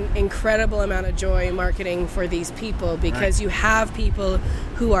an incredible amount of joy marketing for these people, because you have people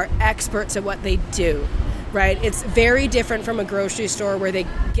who are experts at what they do, right? It's very different from a grocery store where they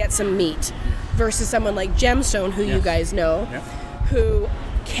get some meat versus someone like Gemstone, who you guys know, who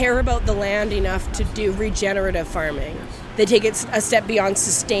care about the land enough to do regenerative farming. They take it a step beyond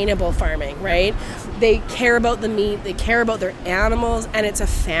sustainable farming, right? They care about the meat, they care about their animals, and it's a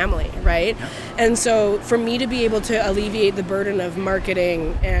family, right? And so for me to be able to alleviate the burden of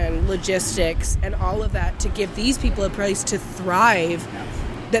marketing and logistics and all of that, to give these people a place to thrive,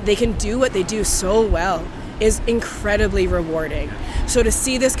 that they can do what they do so well, is incredibly rewarding. So to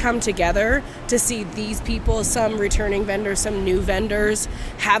see this come together, to see these people, some returning vendors, some new vendors,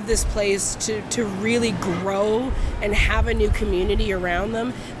 have this place to really grow and have a new community around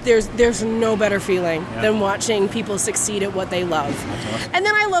them, there's no better feeling than watching people succeed at what they love. Awesome. And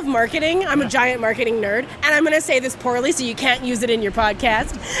then I love marketing. I'm a giant marketing nerd, and I'm going to say this poorly so you can't use it in your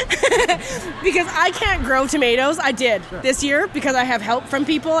podcast. Because I can't grow tomatoes. I did this year because I have help from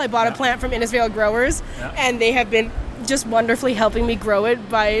people. I bought a plant from Innisfail Growers, and they have been just wonderfully helping me grow it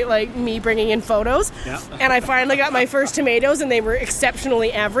by, like, me bringing in photos. And I finally got my first tomatoes, and they were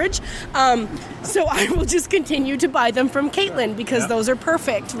exceptionally average. So I will just continue to buy them from Caitlin, because those are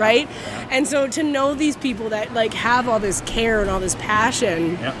perfect, right? And so to know these people that, like, have all this care and all this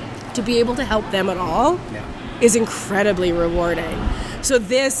passion, to be able to help them at all is incredibly rewarding. So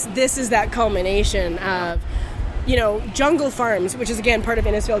this is that culmination of, you know, Jungle Farms, which is again part of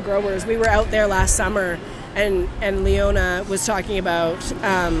Innisfail Growers. We were out there last summer, and Leona was talking about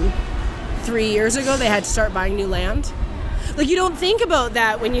 3 years ago they had to start buying new land. Like, you don't think about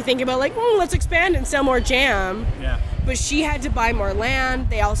that when you think about, like, let's expand and sell more jam. But she had to buy more land.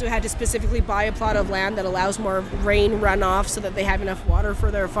 They also had to specifically buy a plot of land that allows more rain runoff so that they have enough water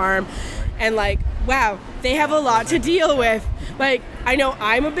for their farm. And, like, wow, they have a lot to deal with. Like, I know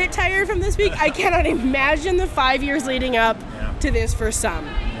I'm a bit tired from this week. I cannot imagine the 5 years leading up to this for some,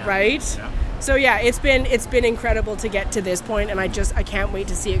 right? So yeah, it's been incredible to get to this point, and I can't wait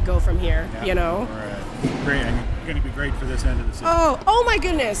to see it go from here. You know, great. I'm going to be great for this end of the season. Oh my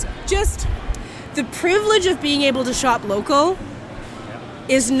goodness! Just the privilege of being able to shop local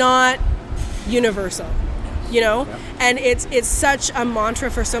is not universal, you know, and it's such a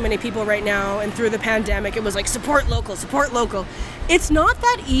mantra for so many people right now. And through the pandemic, it was like support local, support local. It's not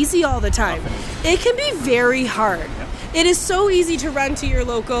that easy all the time. It can be very hard. It is so easy to run to your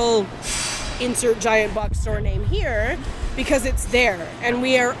local, insert giant box store name here, because it's there, and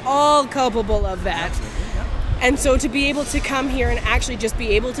we are all culpable of that. And so to be able to come here and actually just be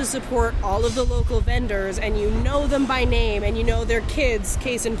able to support all of the local vendors, and you know them by name, and you know their kids,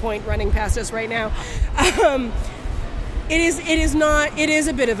 case in point, running past us right now, it is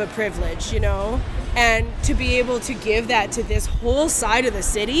a bit of a privilege, you know, and to be able to give that to this whole side of the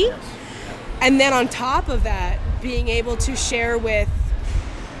city, and then on top of that, being able to share with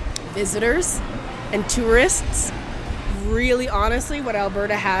visitors and tourists really honestly what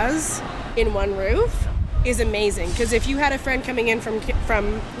Alberta has in one roof is amazing. Because if you had a friend coming in from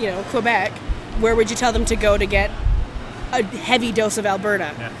Quebec, where would you tell them to go to get a heavy dose of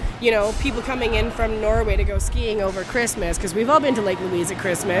Alberta? Yeah. People coming in from Norway to go skiing over Christmas, because we've all been to Lake Louise at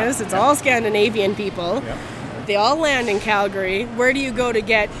Christmas. Yeah. It's all Scandinavian people. Yeah. They all land in Calgary. Where do you go to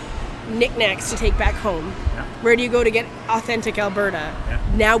get knickknacks to take back home? Yeah. Where do you go to get authentic Alberta? Yeah.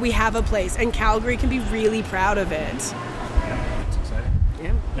 Now we have a place, and Calgary can be really proud of it. Yeah, it's exciting.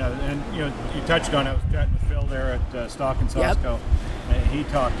 Yeah, and you touched on it. I was chatting with Phil there at Stock and Sasko. Yep. And he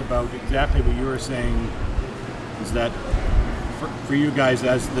talked about exactly what you were saying, is that for you guys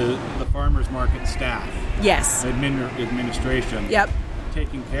as the farmers market staff, yes, administration, yep,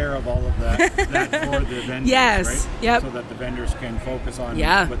 taking care of all of that for the vendors, yes, right? Yep. So that the vendors can focus on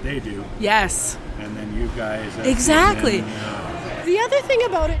what they do. Yes. And then you guys... Exactly. The other thing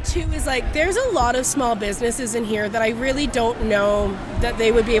about it, too, is, there's a lot of small businesses in here that I really don't know that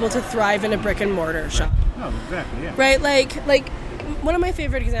they would be able to thrive in a brick-and-mortar shop. Oh, exactly, yeah. Right? Like one of my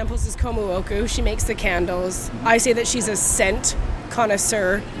favorite examples is Komuoku. She makes the candles. Mm-hmm. I say that she's a scent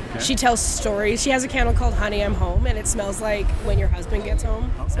connoisseur. Okay. She tells stories. She has a candle called Honey, I'm Home, and it smells like when your husband gets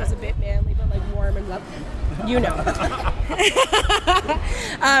home. Okay. It smells a bit manly, but warm and lovely. You know.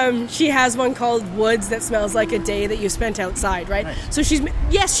 She has one called Woods that smells like a day that you spent outside, right? Nice. So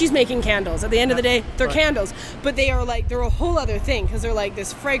she's making candles. At the end of the day, they're candles, but they're a whole other thing, because they're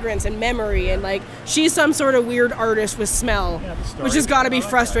this fragrance and memory, and she's some sort of weird artist with smell, which has got to be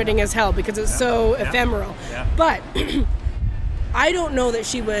frustrating as hell because it's so ephemeral. Yeah. But I don't know that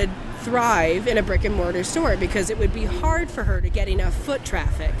she would thrive in a brick and mortar store, because it would be hard for her to get enough foot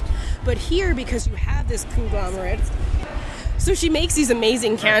traffic. But here, because you have this conglomerate, so she makes these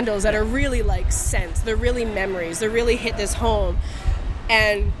amazing candles that are really scents, they're really memories, they really hit this home,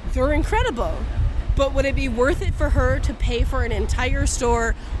 and they're incredible. But would it be worth it for her to pay for an entire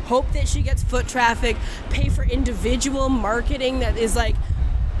store, hope that she gets foot traffic, pay for individual marketing that is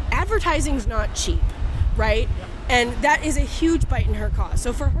advertising's not cheap, right? And that is a huge bite in her cost.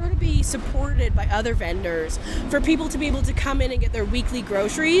 So for her to be supported by other vendors, for people to be able to come in and get their weekly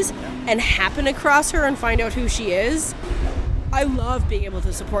groceries and happen across her and find out who she is, I love being able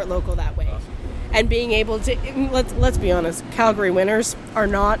to support local that way. And being able to, let's be honest, Calgary winters are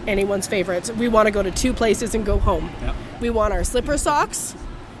not anyone's favorites. We want to go to 2 places and go home. Yep. We want our slipper socks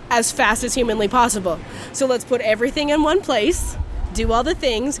as fast as humanly possible. So let's put everything in one place. Do all the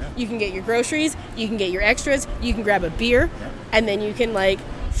things. Yeah. You can get your groceries, you can get your extras, you can grab a beer, and then you can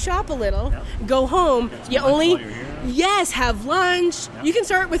shop a little, go home. You only, have lunch. Yeah. You can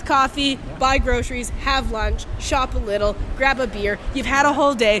start with coffee, buy groceries, have lunch, shop a little, grab a beer. You've had a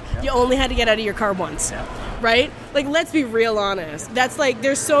whole day. Yeah. You only had to get out of your car once, right? Let's be real honest. That's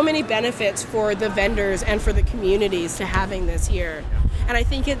there's so many benefits for the vendors and for the communities to having this here. Yeah. And I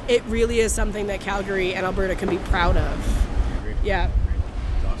think it really is something that Calgary and Alberta can be proud of. Yeah.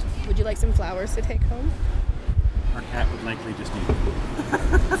 That's awesome. Would you like some flowers to take home? Our cat would likely just eat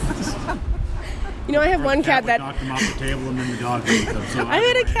them. I have one cat that knocked them off the table and then the dog ate them. So I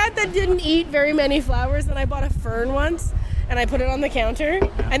had a cat that didn't eat very many flowers, and I bought a fern once, and I put it on the counter,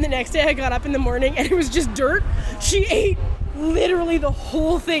 and the next day I got up in the morning and it was just dirt. She ate literally the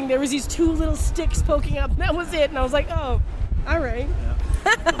whole thing. There was these 2 little sticks poking up, and that was it. And I was like, oh, all right.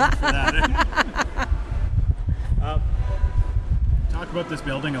 Yeah. Talk about this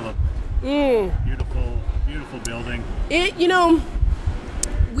building a little bit. Beautiful building.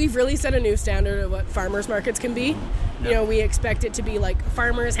 We've really set a new standard of what farmers markets can be. Yep. We expect it to be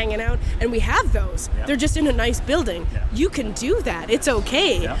farmers hanging out, and we have those. Yep. They're just in a nice building. Yep. You can do that. It's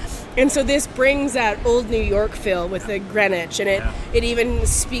okay. Yep. And so this brings that old New York feel with the Greenwich, and it even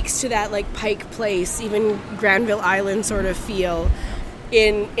speaks to that Pike Place, even Granville Island sort of feel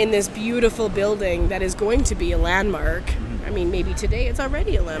in this beautiful building that is going to be a landmark. I mean, maybe today it's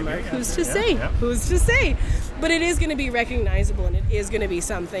already a landmark. Who's to say? Who's to say? But it is going to be recognizable, and it is going to be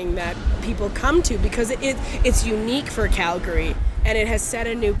something that people come to because it's unique for Calgary, and it has set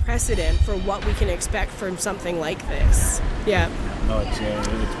a new precedent for what we can expect from something like this. Yeah. No,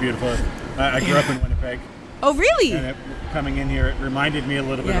 it's beautiful. I grew up in Winnipeg. Oh, really? And coming in here, it reminded me a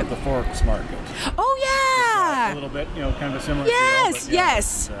little bit of the Forks Market. Oh, yeah. A little bit, kind of a similar yes, feel.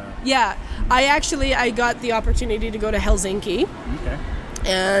 Yes. I got the opportunity to go to Helsinki. Okay.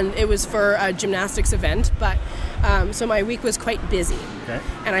 And it was for a gymnastics event, but so my week was quite busy. Okay.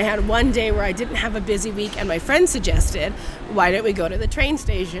 And I had one day where I didn't have a busy week, and my friend suggested, why don't we go to the train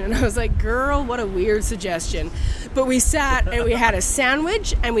station? And I was like, girl, what a weird suggestion. But we sat and we had a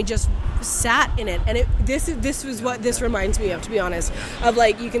sandwich, and we just sat in it. And this was what this reminds me of, to be honest, of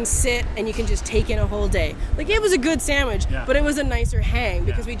like you can sit and you can just take in a whole day. Like it was a good sandwich, but it was a nicer hang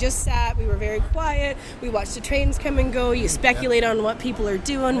because we just sat, we were very quiet, we watched the trains come and go, you speculate on what people are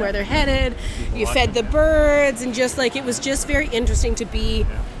doing, where they're headed, you fed the birds, and just like it was just very interesting to be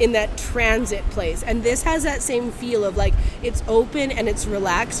in that transit place. And this has that same feel of like it's open and it's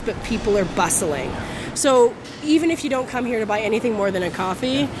relaxed, but people are bustling. So even if you don't come here to buy anything more than a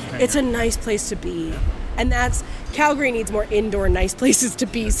coffee, it's a nice place to be. And Calgary needs more indoor nice places to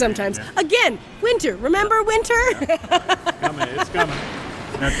be sometimes. Again, winter. Remember winter? It's coming.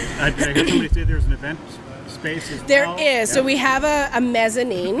 Now, I heard somebody say there's an event space as There well. is. So we have a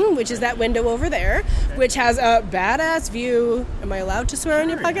mezzanine, which is that window over there, which has a badass view. Am I allowed to swear on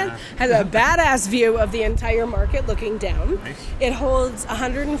your podcast? Has a badass view of the entire market looking down. Nice. It holds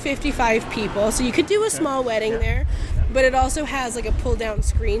 155 people, so you could do a small wedding there. But it also has like a pull-down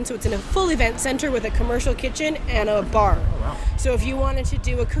screen, so it's in a full event center with a commercial kitchen and a bar. Oh, wow. So if you wanted to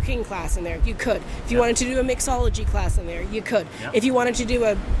do a cooking class in there, you could. If you wanted to do a mixology class in there, you could. If you wanted to do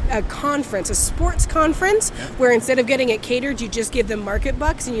a conference, a sports conference, where instead of getting it catered, you just give them market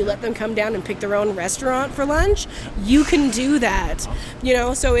bucks and you let them come down and pick their own restaurant for lunch, you can do that. You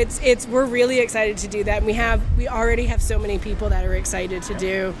know, so we're really excited to do that. And we already have so many people that are excited to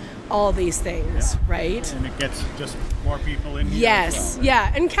do all these things, right? And it gets just more people in here. Yes, as well.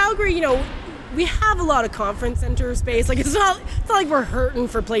 yeah. And Calgary, you know, we have a lot of conference center space. Like it's not like we're hurting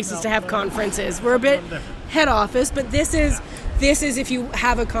for places to have conferences. We're a bit head office, but this is if you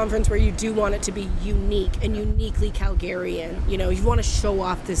have a conference where you do want it to be unique and uniquely Calgarian. You know, you want to show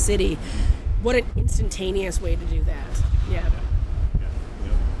off the city. What an instantaneous way to do that. Yeah.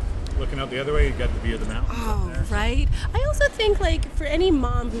 Looking out the other way, you got the view of the mountains. Oh, right. I also think, like, for any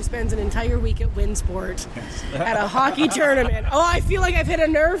mom who spends an entire week at Winsport at a hockey tournament, I feel like I've hit a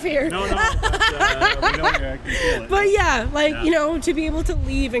nerve here. No, but we know I can feel it. But yeah, you know, to be able to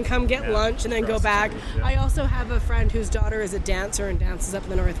leave and come get lunch and then go back. I also have a friend whose daughter is a dancer and dances up in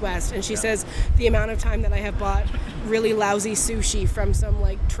the Northwest, and she says the amount of time that I have bought really lousy sushi from some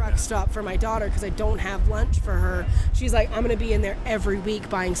like truck stop for my daughter because I don't have lunch for her. She's like, I'm going to be in there every week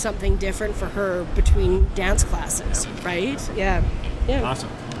buying something different for her between dance classes, right? Yeah. Awesome.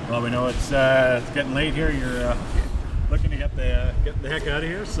 Well, we know it's getting late here. You're looking to get the heck out of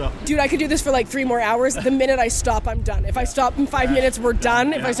here. So, dude, I could do this for like 3 more hours. The minute I stop, I'm done. If I stop in 5 minutes, we're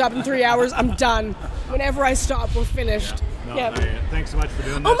done. If I stop in 3 hours, I'm done. Whenever I stop, we're finished. Thanks so much for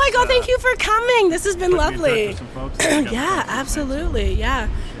doing this. Oh my God, thank you for coming. This has been lovely. Yeah, absolutely. Yeah.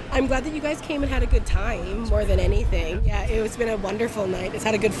 I'm glad that you guys came and had a good time more than anything. Yeah, it's been a wonderful night. It's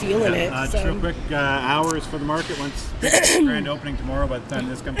had a good feel in it. Just real quick, hours for the market once grand opening tomorrow by the time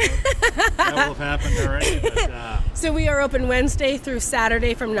this comes out. That will have happened already. But, so we are open Wednesday through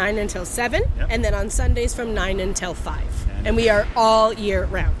Saturday from 9 until 7, and then on Sundays from 9 until 5. And we are all year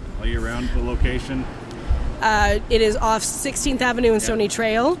round. All year round, the location? It is off 16th Avenue and Stony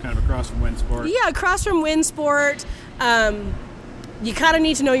Trail. Kind of across from Winsport. Yeah, across from Winsport. You kind of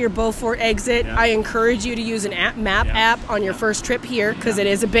need to know your Beaufort exit. I encourage you to use an map app on your first trip here because it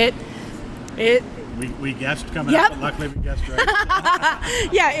is a bit... We guessed coming up, but luckily we guessed right.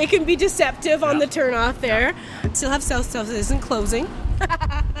 Yeah, it can be deceptive on the turnoff there. Still have South isn't closing.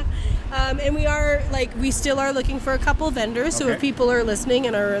 And we still are looking for a couple vendors. So if people are listening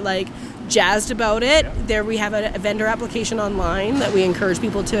and are like jazzed about it, there we have a vendor application online that we encourage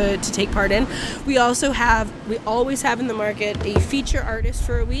people to take part in. We always have in the market a feature artist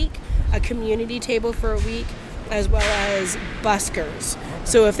for a week, a community table for a week, as well as buskers.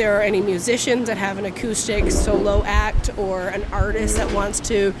 So if there are any musicians that have an acoustic solo act or an artist that wants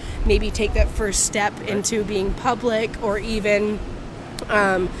to maybe take that first step into being public, or even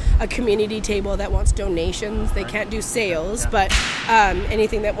a community table that wants donations. They can't do sales, but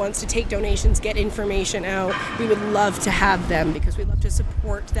anything that wants to take donations, get information out, we would love to have them because we love to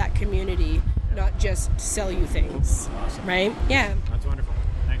support that community, not just sell you things. Awesome. Right? Yeah. That's wonderful.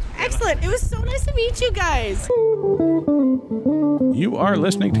 Thanks. Excellent. It was so nice to meet you guys. You are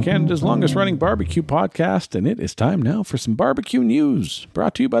listening to Canada's longest running barbecue podcast, and it is time now for some barbecue news,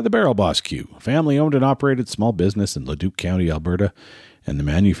 brought to you by the Barrel Boss Q, a family-owned and operated small business in Leduc County, Alberta, and the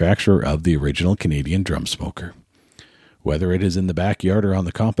manufacturer of the original Canadian drum smoker. Whether it is in the backyard or on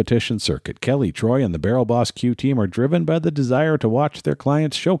the competition circuit, Kelly, Troy, and the Barrel Boss Q team are driven by the desire to watch their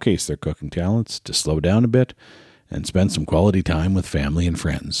clients showcase their cooking talents, to slow down a bit, and spend some quality time with family and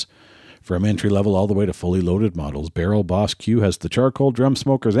friends. From entry level all the way to fully loaded models, Barrel Boss Q has the charcoal drum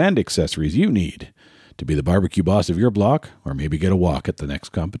smokers and accessories you need to be the barbecue boss of your block, or maybe get a walk at the next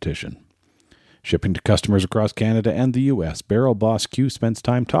competition. Shipping to customers across Canada and the U.S., Barrel Boss Q spends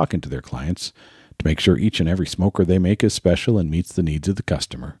time talking to their clients to make sure each and every smoker they make is special and meets the needs of the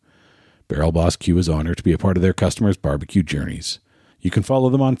customer. Barrel Boss Q is honored to be a part of their customers' barbecue journeys. You can follow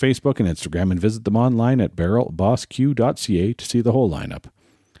them on Facebook and Instagram and visit them online at barrelbossq.ca to see the whole lineup.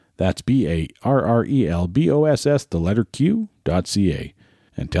 That's BARRELBOSS, the letter Q.ca.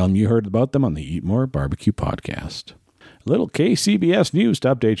 And tell them you heard about them on the Eat More Barbecue podcast. A little KCBS news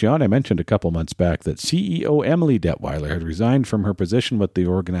to update you on. I mentioned a couple months back that CEO Emily Detweiler had resigned from her position with the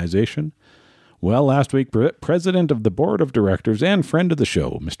organization. Well, last week, president of the board of directors and friend of the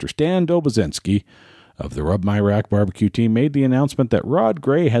show, Mr. Stan Dobozinski of the Rub My Rack barbecue team, made the announcement that Rod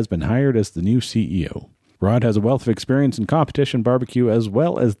Gray has been hired as the new CEO. Rod has a wealth of experience in competition barbecue as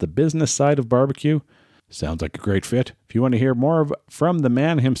well as the business side of barbecue. Sounds like a great fit. If you want to hear more from the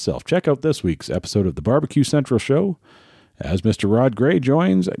man himself, check out this week's episode of the Barbecue Central Show as Mr. Rod Gray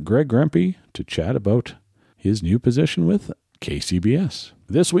joins Greg Grempy to chat about his new position with KCBS.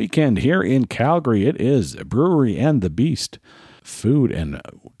 This weekend here in Calgary, it is Brewery and the Beast Food and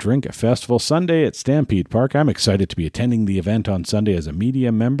Drink Festival Sunday at Stampede Park. I'm excited to be attending the event on Sunday as a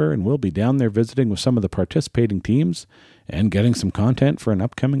media member, and we'll be down there visiting with some of the participating teams and getting some content for an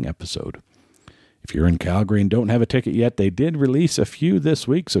upcoming episode. If you're in Calgary and don't have a ticket yet, they did release a few this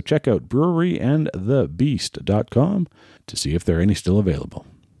week, so check out breweryandthebeast.com to see if there are any still available.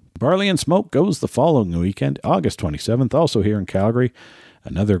 Barley and Smoke goes the following weekend, August 27th, also here in Calgary.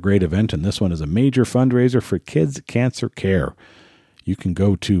 Another great event, and this one is a major fundraiser for kids' cancer care. You can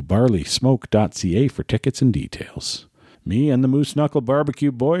go to barleysmoke.ca for tickets and details. Me and the Moose Knuckle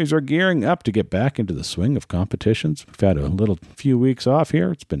Barbecue boys are gearing up to get back into the swing of competitions. We've had a few weeks off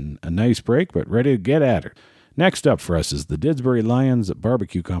here. It's been a nice break, but ready to get at it. Next up for us is the Didsbury Lions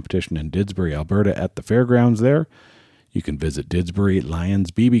Barbecue Competition in Didsbury, Alberta at the fairgrounds there. You can visit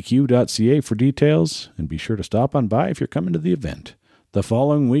didsburylionsbbq.ca for details, and be sure to stop on by if you're coming to the event. The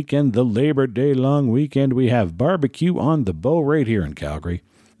following weekend, the Labor Day long weekend, we have Barbecue on the Bow right here in Calgary.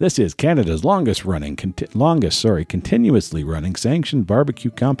 This is Canada's continuously running sanctioned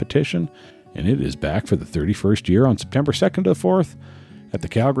barbecue competition, and it is back for the 31st year on September 2nd to the 4th at the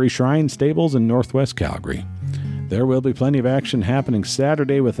Calgary Shrine Stables in Northwest Calgary. There will be plenty of action happening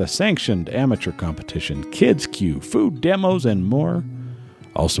Saturday with a sanctioned amateur competition, kids queue, food demos, and more.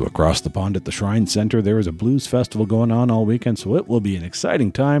 Also across the pond at the Shrine Center, there is a blues festival going on all weekend, so it will be an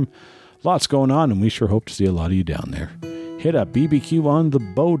exciting time. Lots going on, and we sure hope to see a lot of you down there. Hit up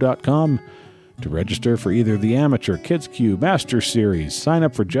bbqonthebow.com to register for either the Amateur, Kids Queue, Master Series, sign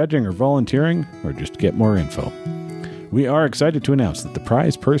up for judging or volunteering, or just get more info. We are excited to announce that the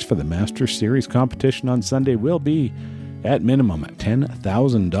prize purse for the Master Series competition on Sunday will be, at minimum,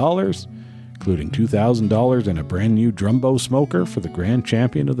 $10,000, including $2,000 and a brand new Drumbo smoker for the grand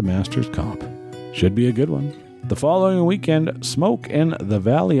champion of the Masters Comp. Should be a good one. The following weekend, Smoke in the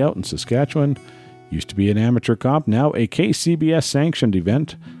Valley out in Saskatchewan. Used to be an amateur comp, now a KCBS sanctioned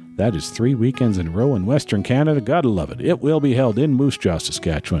event. That is 3 weekends in a row in Western Canada. Gotta love it. It will be held in Moose Jaw,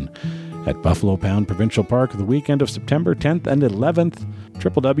 Saskatchewan at Buffalo Pound Provincial Park the weekend of September 10th and 11th.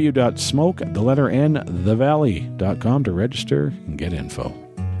 www.smoke-the-valley.com to register and get info.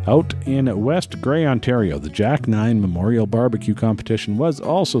 Out in West Grey, Ontario, the Jack 9 Memorial Barbecue Competition was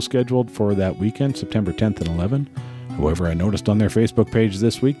also scheduled for that weekend, September 10th and 11th. However, I noticed on their Facebook page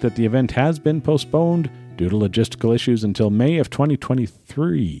this week that the event has been postponed due to logistical issues until May of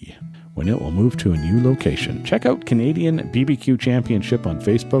 2023, when it will move to a new location. Check out Canadian BBQ Championship on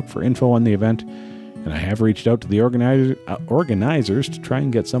Facebook for info on the event, and I have reached out to the organizers to try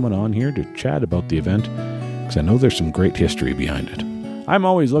and get someone on here to chat about the event, because I know there's some great history behind it. I'm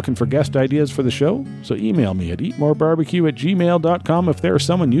always looking for guest ideas for the show, so email me at eatmorebarbecue@gmail.com if there is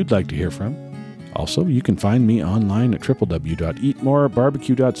someone you'd like to hear from. Also, you can find me online at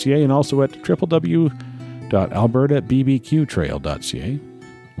www.eatmorebarbecue.ca and also at www.albertabbqtrail.ca.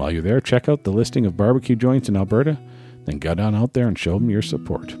 While you're there, check out the listing of barbecue joints in Alberta, then get on out there and show them your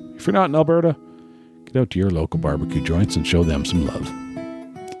support. If you're not in Alberta, get out to your local barbecue joints and show them some love.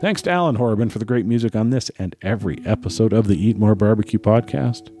 Thanks to Alan Horabin for the great music on this and every episode of the Eat More Barbecue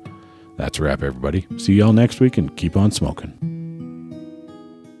podcast. That's a wrap, everybody. See y'all next week and keep on smoking.